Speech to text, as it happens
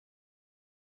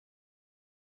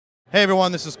Hey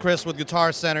everyone, this is Chris with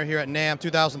Guitar Center here at NAMM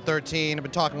 2013. I've been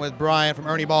talking with Brian from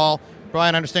Ernie Ball.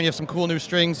 Brian, I understand you have some cool new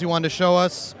strings you wanted to show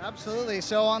us. Absolutely.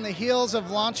 So on the heels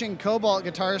of launching Cobalt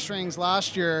guitar strings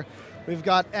last year, we've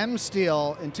got M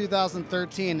Steel in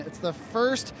 2013. It's the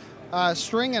first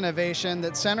string innovation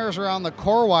that centers around the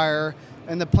core wire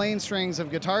and the plain strings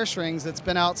of guitar strings that's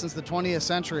been out since the 20th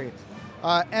century.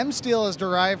 M steel is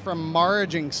derived from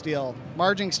marging steel.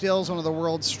 Marging steel is one of the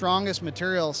world's strongest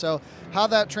materials, so how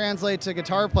that translates to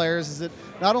guitar players is it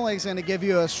not only is going to give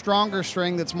you a stronger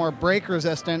string that's more break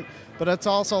resistant, but it's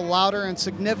also louder and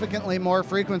significantly more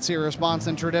frequency response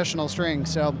than traditional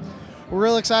strings. So we're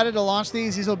real excited to launch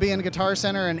these. These will be in Guitar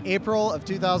Center in April of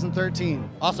 2013.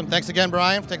 Awesome. Thanks again,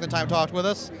 Brian, for taking the time to talk with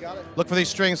us. You got it. Look for these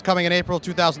strings coming in April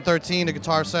 2013 to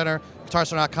Guitar Center,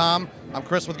 guitarcenter.com. I'm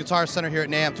Chris with Guitar Center here at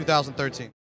NAMM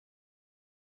 2013.